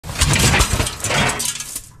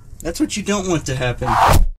That's what you don't want to happen.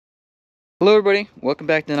 Hello everybody, welcome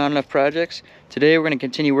back to Not Enough Projects. Today we're going to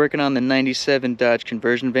continue working on the 97 Dodge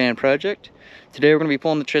conversion van project. Today we're going to be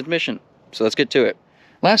pulling the transmission, so let's get to it.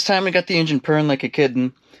 Last time we got the engine purring like a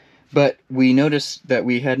kitten, but we noticed that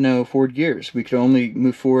we had no forward gears. We could only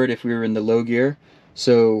move forward if we were in the low gear.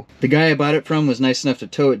 So the guy I bought it from was nice enough to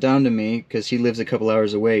tow it down to me because he lives a couple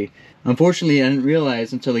hours away. Unfortunately, I didn't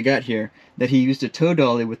realize until he got here that he used a tow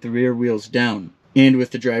dolly with the rear wheels down and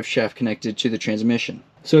with the drive shaft connected to the transmission.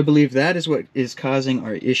 So I believe that is what is causing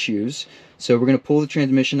our issues. So we're going to pull the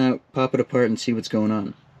transmission out, pop it apart, and see what's going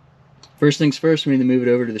on. First things first, we need to move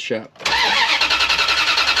it over to the shop.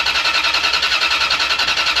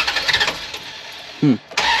 There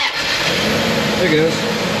it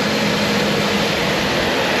goes.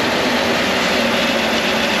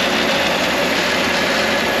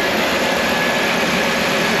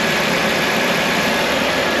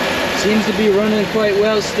 Seems to be running quite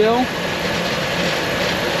well still.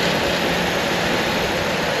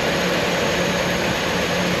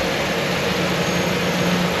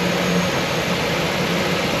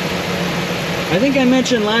 I think I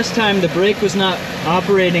mentioned last time the brake was not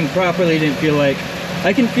operating properly, didn't feel like.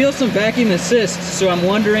 I can feel some vacuum assist, so I'm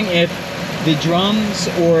wondering if the drums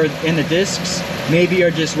and the discs maybe are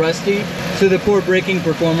just rusty. So the poor braking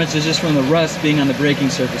performance is just from the rust being on the braking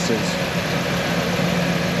surfaces.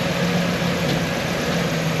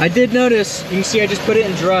 I did notice, you can see I just put it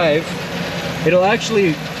in drive. It'll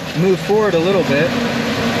actually move forward a little bit.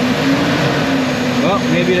 Well,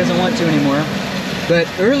 maybe it doesn't want to anymore. But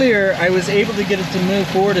earlier I was able to get it to move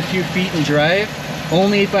forward a few feet in drive,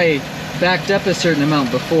 only if I backed up a certain amount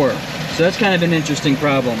before. So that's kind of an interesting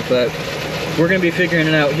problem, but we're going to be figuring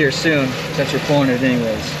it out here soon, since we're pulling it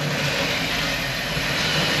anyways.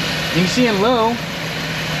 You can see in low,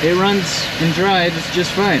 it runs in drive, it's just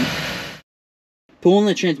fine. Pulling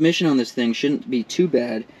the transmission on this thing shouldn't be too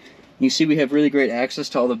bad. You see we have really great access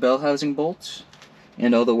to all the bell housing bolts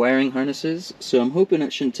and all the wiring harnesses, so I'm hoping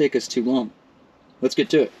it shouldn't take us too long. Let's get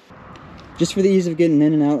to it. Just for the ease of getting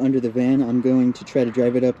in and out under the van, I'm going to try to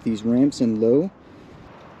drive it up these ramps in low.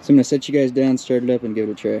 So I'm going to set you guys down, start it up, and give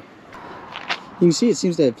it a try. You can see it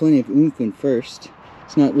seems to have plenty of oomph in first.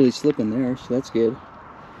 It's not really slipping there, so that's good.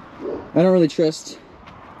 I don't really trust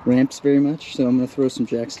ramps very much, so I'm going to throw some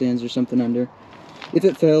jack stands or something under. If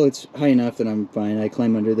it fell, it's high enough that I'm fine. I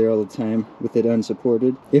climb under there all the time with it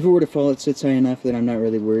unsupported. If it were to fall, it sits high enough that I'm not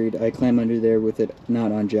really worried. I climb under there with it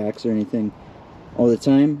not on jacks or anything all the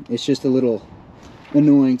time. It's just a little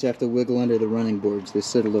annoying to have to wiggle under the running boards. They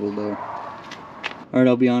sit a little low. Alright,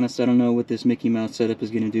 I'll be honest, I don't know what this Mickey Mouse setup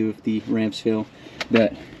is going to do if the ramps fail,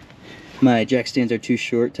 but my jack stands are too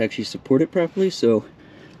short to actually support it properly, so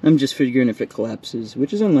I'm just figuring if it collapses,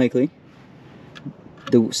 which is unlikely,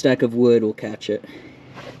 the stack of wood will catch it.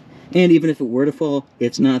 And even if it were to fall,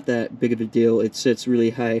 it's not that big of a deal. It sits really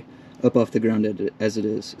high up off the ground as it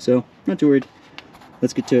is, so not too worried.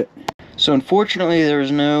 Let's get to it. So unfortunately there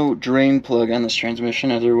is no drain plug on this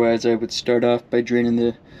transmission, otherwise I would start off by draining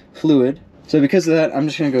the fluid. So because of that, I'm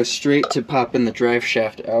just going to go straight to popping the drive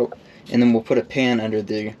shaft out, and then we'll put a pan under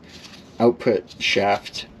the output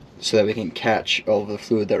shaft so that we can catch all of the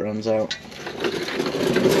fluid that runs out.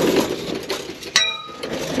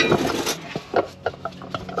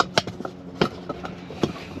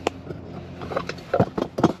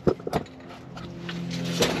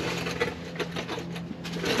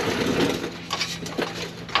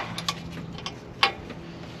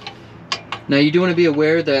 Now you do want to be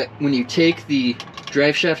aware that when you take the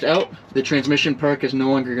drive shaft out, the transmission park is no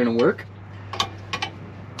longer going to work.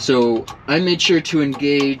 So I made sure to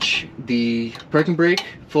engage the parking brake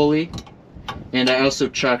fully, and I also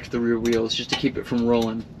chocked the rear wheels just to keep it from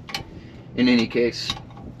rolling in any case.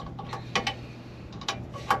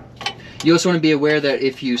 You also want to be aware that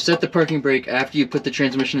if you set the parking brake after you put the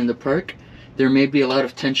transmission in the park, there may be a lot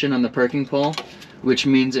of tension on the parking pole, which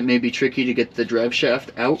means it may be tricky to get the drive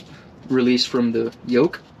shaft out, released from the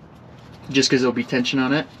yoke, just because there'll be tension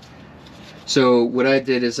on it. So what I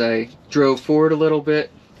did is I drove forward a little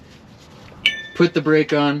bit, put the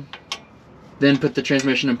brake on, then put the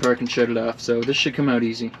transmission in park and shut it off. So this should come out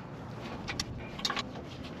easy.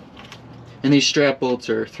 And these strap bolts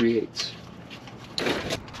are 3/8.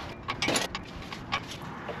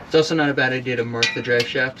 It's also not a bad idea to mark the drive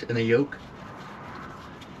shaft and the yoke.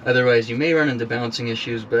 Otherwise you may run into balancing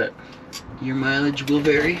issues, but your mileage will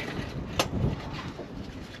vary.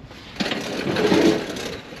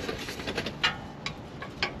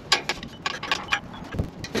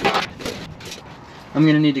 I'm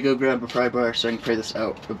gonna need to go grab a pry bar so I can pry this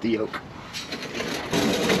out of the yoke.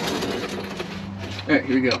 Alright,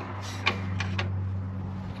 here we go.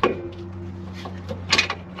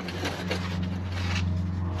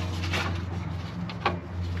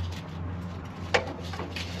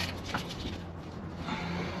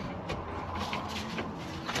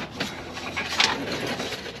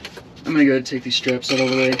 I'm gonna go ahead and take these straps out of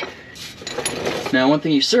the way. Now, one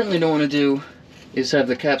thing you certainly don't want to do is have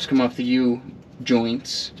the caps come off the U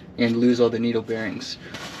joints and lose all the needle bearings.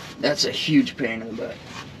 That's a huge pain in the butt.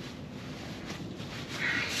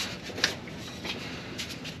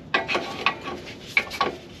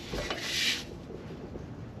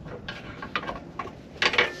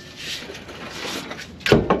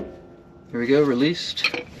 There we go, released.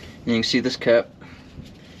 And you can see this cap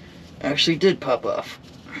actually did pop off.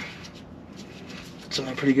 It's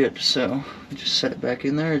only pretty good, so just set it back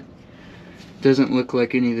in there. It doesn't look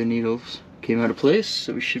like any of the needles came out of place,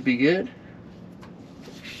 so we should be good.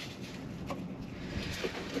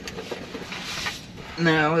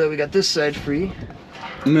 Now that we got this side free,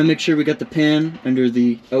 I'm gonna make sure we got the pan under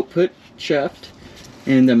the output shaft,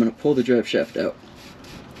 and I'm gonna pull the drive shaft out.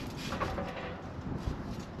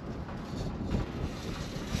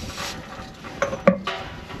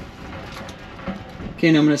 Okay,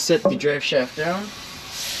 now I'm going to set the drive shaft down.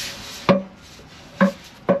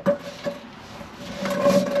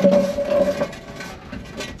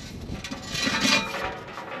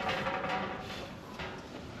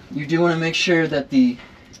 You do want to make sure that the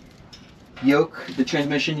yoke, the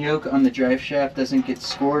transmission yoke on the drive shaft doesn't get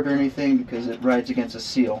scored or anything because it rides against a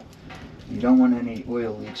seal. You don't want any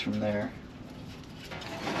oil leaks from there.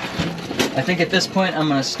 I think at this point I'm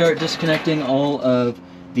going to start disconnecting all of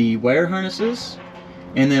the wire harnesses.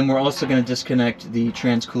 And then we're also going to disconnect the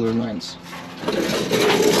transcooler lines.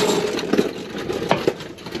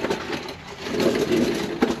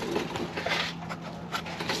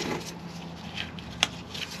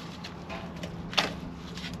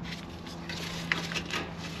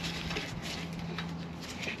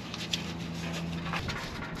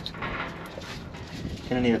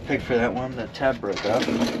 Gonna need a pick for that one. That tab broke up.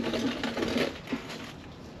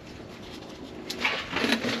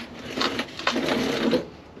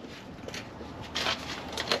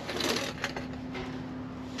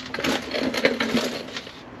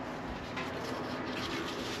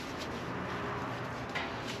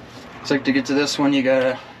 Looks like to get to this one, you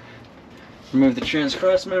gotta remove the trans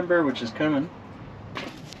cross member, which is coming.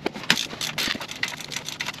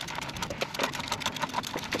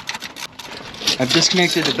 I've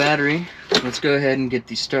disconnected the battery. Let's go ahead and get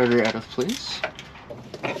the starter out of place.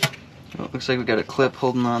 Well, it looks like we got a clip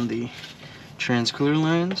holding on the transcooler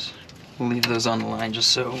lines. We'll leave those on the line just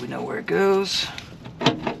so we know where it goes.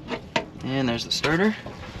 And there's the starter.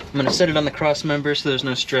 I'm gonna set it on the cross member so there's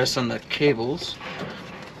no stress on the cables.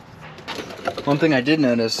 One thing I did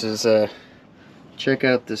notice is, check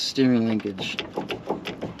out the steering linkage.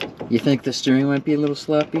 You think the steering might be a little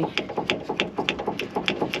sloppy?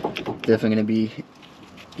 Definitely gonna be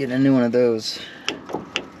getting a new one of those.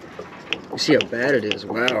 You see how bad it is,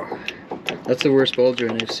 wow. That's the worst ball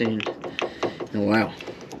joint I've seen in a while.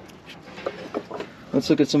 Let's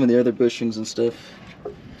look at some of the other bushings and stuff.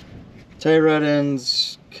 Tie rod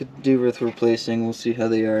ends could do with replacing, we'll see how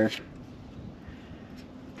they are.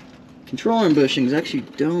 Control arm bushings actually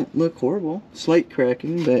don't look horrible. Slight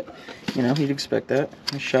cracking, but you know, you'd expect that.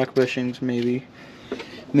 Shock bushings, maybe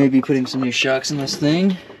putting some new shocks in this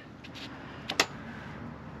thing.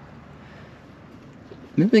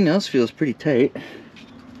 Everything else feels pretty tight.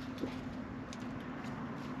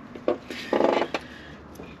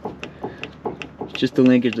 It's just the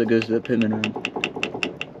linkage that goes to the pitman arm.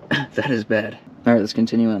 That is bad. Alright, let's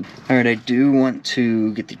continue on. Alright, I do want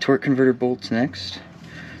to get the torque converter bolts next.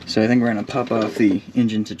 So I think we're going to pop off the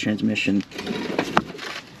engine to transmission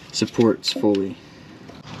supports fully.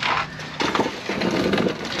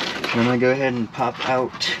 I'm going to go ahead and pop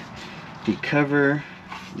out the cover,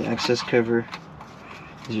 the access cover.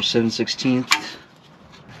 These are 7/16.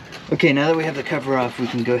 Okay, now that we have the cover off, we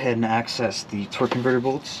can go ahead and access the torque converter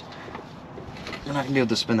bolts. I'm not going to be able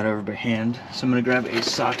to spin that over by hand, so I'm going to grab a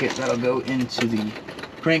socket that'll go into the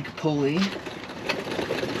crank pulley.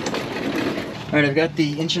 Alright, I've got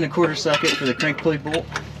the 1¼ socket for the crank pulley bolt.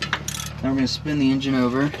 Now we're going to spin the engine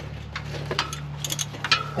over.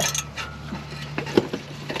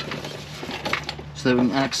 So that we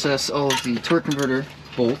can access all of the torque converter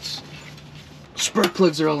bolts. Spark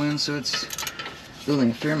plugs are all in, so it's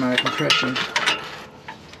building a fair amount of compression.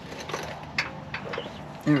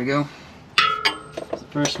 There we go. That's the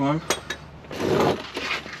first one.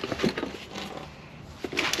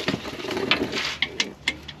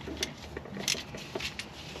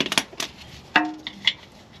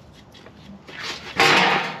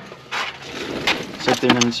 Set there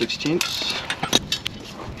 9/16.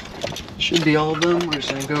 Should be all of them. We're just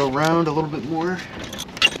going to go around a little bit more.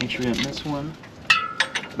 Make sure we don't miss one.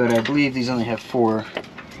 But I believe these only have 4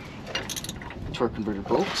 torque converter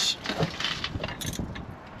bolts.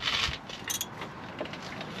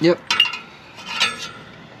 Yep.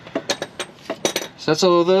 So that's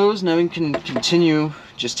all of those. Now we can continue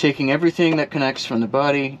just taking everything that connects from the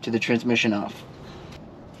body to the transmission off.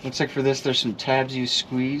 Looks like for this there's some tabs you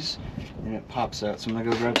squeeze and it pops out. So I'm gonna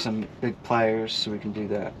go grab some big pliers so we can do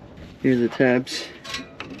that. Here are the tabs.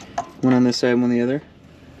 One on this side, one on the other.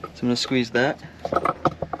 So I'm gonna squeeze that.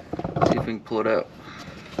 See if we can pull it out.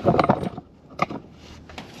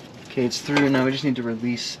 Okay, it's through. Now we just need to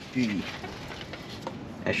release the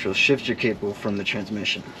actual shifter cable from the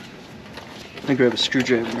transmission. I'm gonna grab a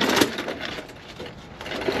screwdriver.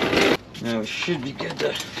 Now we should be good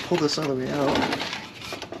to pull this all the way out.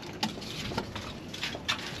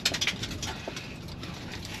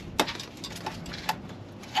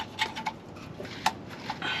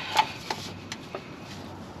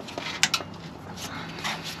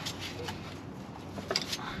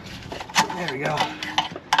 There we go.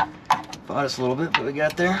 Bought us a little bit, but we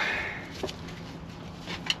got there.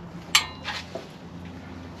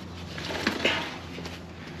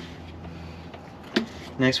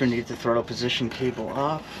 Next, we're going to get the throttle position cable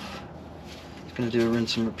off. Just going to do a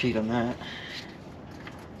rinse and repeat on that.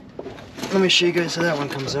 Let me show you guys how that one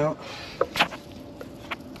comes out.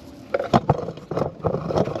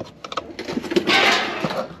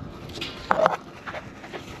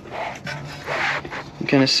 You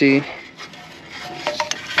kind of see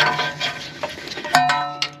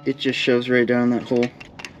it just shoves right down that hole.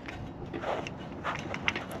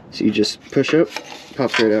 So you just push up,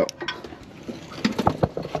 pops right out.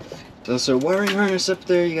 So wiring harness up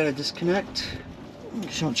there, you gotta disconnect.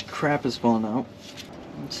 Look how much crap is falling out.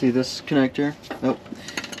 Let's see this connector. Nope,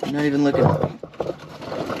 I'm not even looking.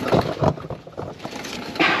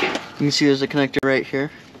 You can see there's a connector right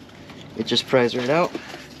here. It just pries right out.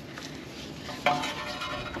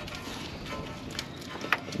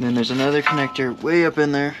 And then there's another connector way up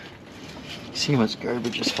in there. See how much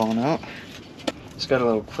garbage is falling out. It's got a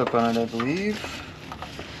little clip on it, I believe.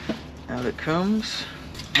 Out it comes.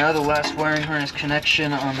 Now the last wiring harness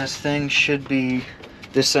connection on this thing should be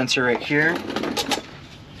this sensor right here.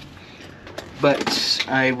 But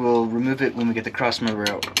I will remove it when we get the cross member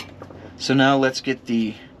out. So now let's get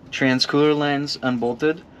the trans cooler lines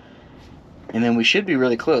unbolted. And then we should be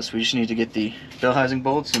really close. We just need to get the bell housing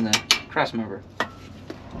bolts and the cross member.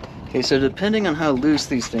 Okay, so depending on how loose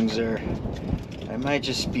these things are, I might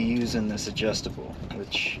just be using this adjustable,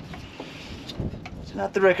 which is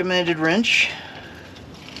not the recommended wrench.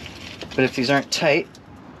 But if these aren't tight,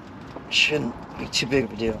 it shouldn't be too big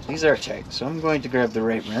of a deal. These are tight, so I'm going to grab the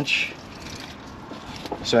right wrench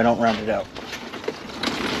so I don't round it out.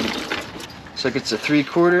 So like it's a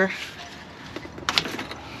 3/4.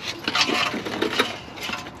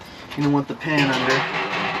 You don't want the pan under.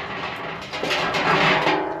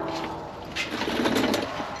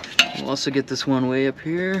 We'll also get this one way up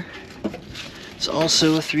here. It's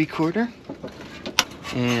also a 3/4.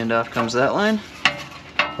 And off comes that line.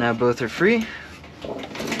 Now both are free.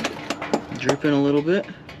 Drip in a little bit.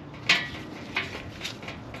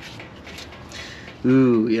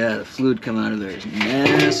 Ooh, yeah, the fluid coming out of there is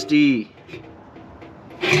nasty.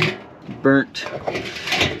 Burnt.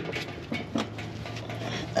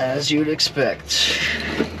 As you'd expect.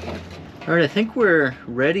 Alright, I think we're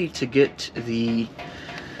ready to get the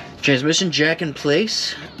transmission jack in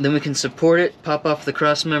place. Then we can support it, pop off the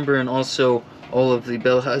cross member and also all of the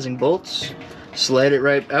bell housing bolts. Slide it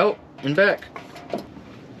right out and back.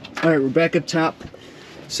 Alright, we're back up top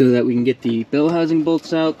so that we can get the bell housing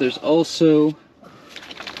bolts out. There's also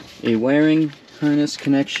a wiring harness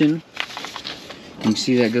connection. You can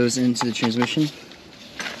see that goes into the transmission.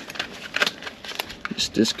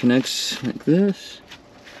 Just disconnects like this.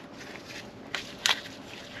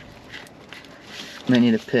 Might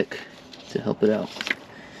need a pick to help it out.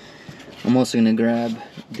 I'm also going to grab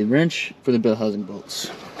the wrench for the bell housing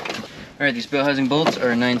bolts. Alright, these bell housing bolts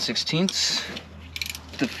are 9/16.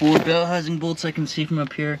 The 4 bell housing bolts I can see from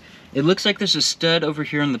up here. It looks like there's a stud over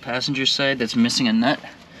here on the passenger side that's missing a nut.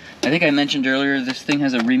 I think I mentioned earlier this thing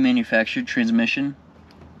has a remanufactured transmission.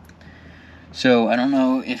 So I don't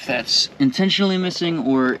know if that's intentionally missing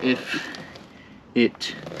or if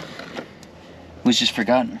it was just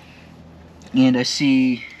forgotten. And I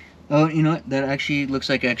see, oh, you know what? That actually looks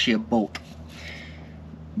like a bolt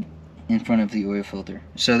in front of the oil filter.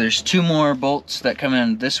 So there's 2 more bolts that come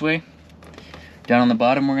in this way. Down on the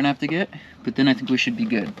bottom we're gonna have to get, but then I think we should be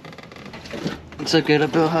good. Looks like I got a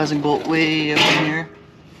bell housing bolt way up in here.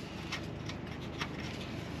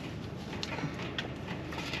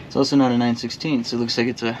 It's also not a 9/16, so it looks like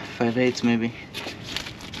it's a 5/8 maybe.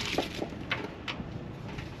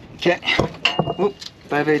 Okay, whoop,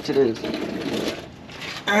 5/8 it is.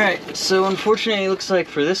 Alright, so unfortunately it looks like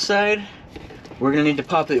for this side, we're gonna need to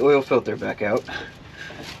pop the oil filter back out,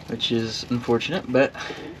 which is unfortunate, but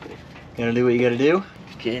gotta do what you gotta do.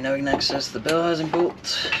 Okay, now we can access the bell housing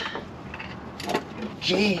bolt.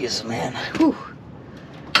 Jeez, man. Whew.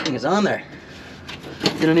 I think it's on there.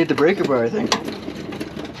 Gonna need the breaker bar, I think.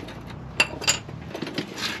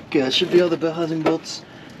 Okay, that should be all the bell housing bolts.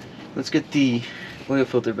 Let's get the oil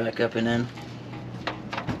filter back up and in.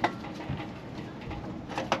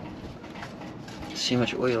 See how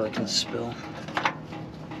much oil I can spill.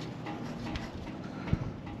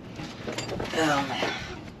 Oh man.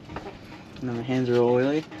 Now my hands are all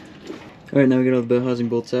oily. Alright, now we got all the bell housing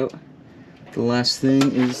bolts out. The last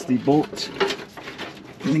thing is the bolt.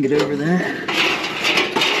 Let me get over there.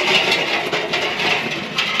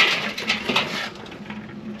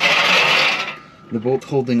 The bolt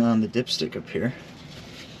holding on the dipstick up here.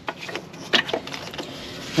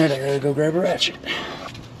 Alright, I gotta go grab a ratchet.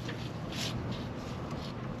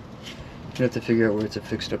 I have to figure out where it's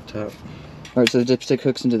affixed up top. Alright, so the dipstick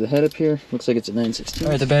hooks into the head up here. Looks like it's a 9/16.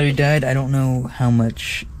 Alright, the battery died. I don't know how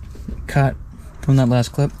much caught from that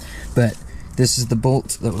last clip, but this is the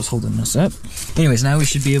bolt that was holding us up. Anyways, now we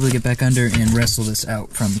should be able to get back under and wrestle this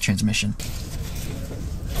out from the transmission.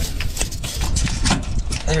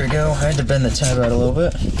 There we go. I had to bend the tab out a little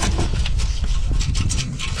bit.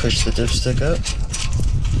 Push the dipstick up.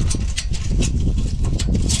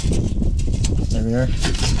 There we are.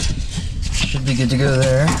 Should be good to go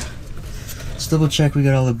there. Let's double check we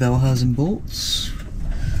got all the bell housing bolts.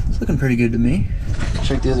 It's looking pretty good to me.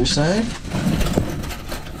 Check the other side.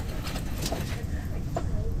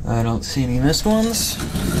 I don't see any missed ones.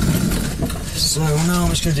 So now I'm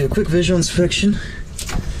just going to do a quick visual inspection.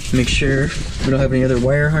 Make sure we don't have any other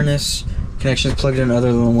wire harness connections plugged in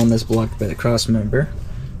other than the one that's blocked by the cross member.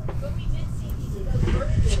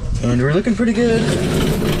 And we're looking pretty good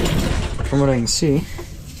from what I can see.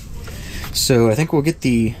 So I think we'll get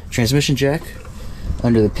the transmission jack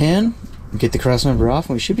under the pan, get the cross member off,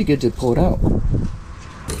 and we should be good to pull it out.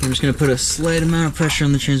 I'm just going to put a slight amount of pressure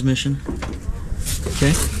on the transmission.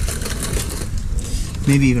 Okay?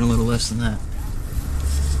 Maybe even a little less than that.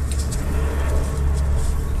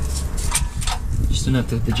 Just enough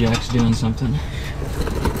that the jack's doing something.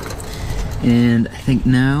 And I think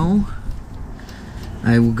now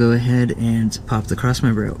I will go ahead and pop the cross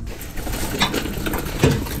member out.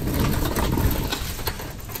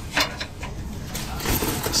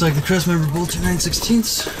 Looks like the cross member bolts are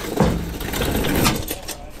 9/16.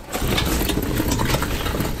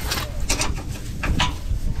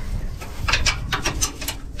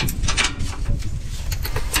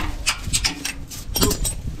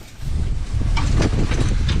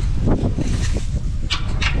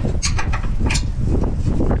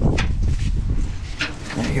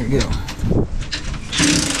 Here we go.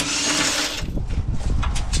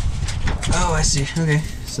 Oh, I see. Okay,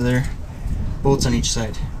 so there are bolts on each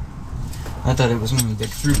side. I thought it was one big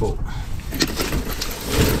through bolt.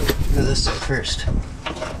 Do this side first.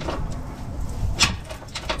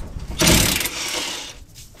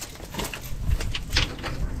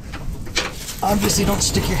 Obviously, don't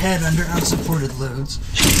stick your head under unsupported loads.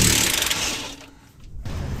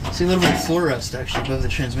 See a little bit of floor rust actually above the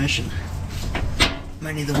transmission.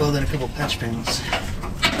 Might need to weld in a couple patch panels.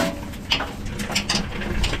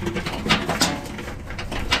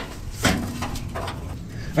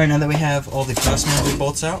 Alright, now that we have all the cross member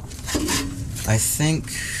bolts out, I think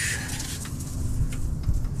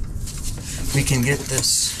we can get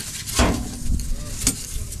this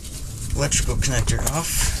electrical connector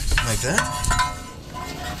off, like that.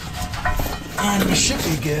 And we should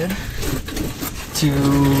be good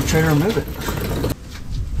to try to remove it.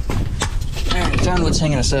 Alright, found what's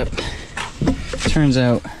hanging us up. Turns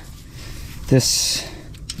out this,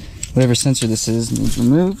 whatever sensor this is, needs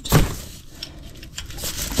removed.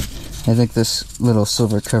 I think this little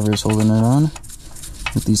silver cover is holding it on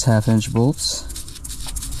with these 1/2" bolts.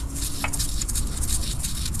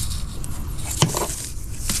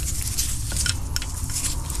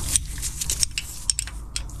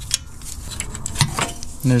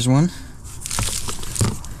 And there's one.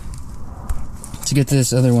 To get to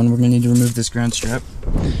this other one, we're going to need to remove this ground strap.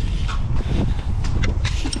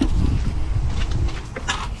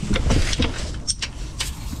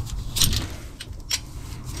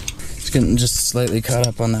 It's getting just slightly caught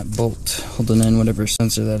up on that bolt holding in whatever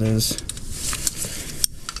sensor that is.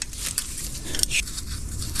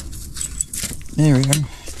 There we go.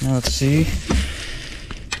 Now let's see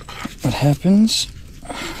what happens.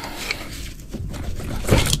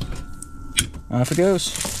 Off it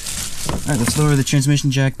goes. Alright, let's lower the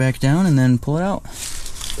transmission jack back down and then pull it out.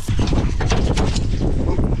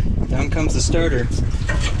 comes the starter.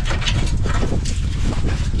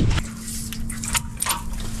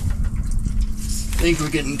 I think we're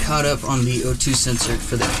getting caught up on the O2 sensor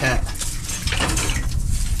for the cat.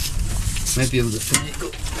 Might be able to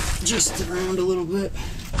finagle just around a little bit.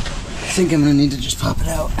 I think I'm gonna need to just pop it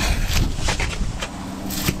out.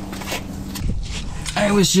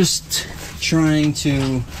 I was just trying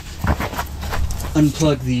to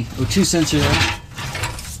unplug the O2 sensor there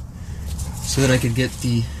so that I could get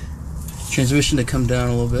the transmission to come down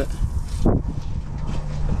a little bit.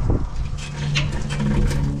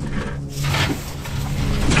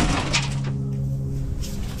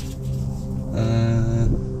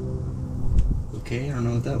 Okay, I don't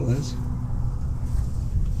know what that was.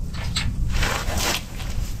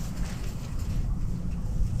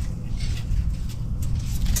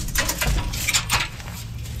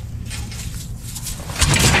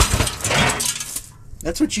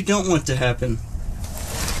 That's what you don't want to happen.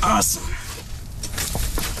 Awesome.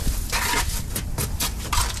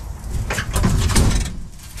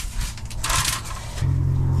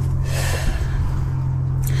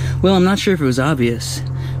 Well, I'm not sure if it was obvious,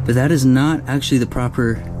 but that is not actually the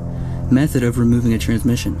proper method of removing a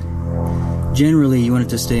transmission. Generally, you want it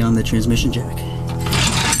to stay on the transmission jack.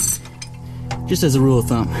 Just as a rule of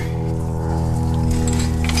thumb.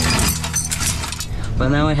 Well,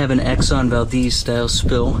 now I have an Exxon Valdez style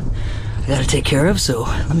spill I gotta take care of, so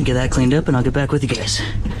let me get that cleaned up and I'll get back with you guys.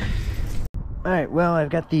 Alright, well,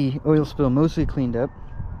 I've got the oil spill mostly cleaned up.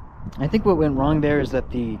 I think what went wrong there is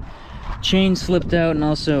that the chain slipped out, and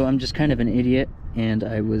also I'm just kind of an idiot and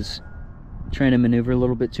I was trying to maneuver a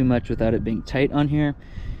little bit too much without it being tight on here,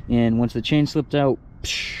 and once the chain slipped out,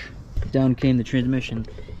 down came the transmission.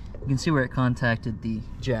 You can see where it contacted the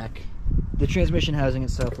jack. The transmission housing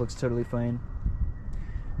itself looks totally fine.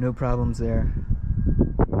 No problems there.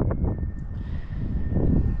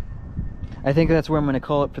 I think that's where I'm going to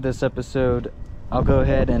call it for this episode. I'll go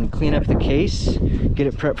ahead and clean up the case, get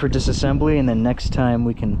it prepped for disassembly, and then next time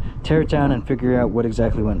we can tear it down and figure out what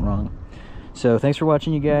exactly went wrong. So thanks for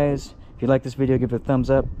watching, you guys. If you like this video, give it a thumbs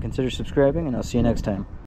up, consider subscribing, and I'll see you next time.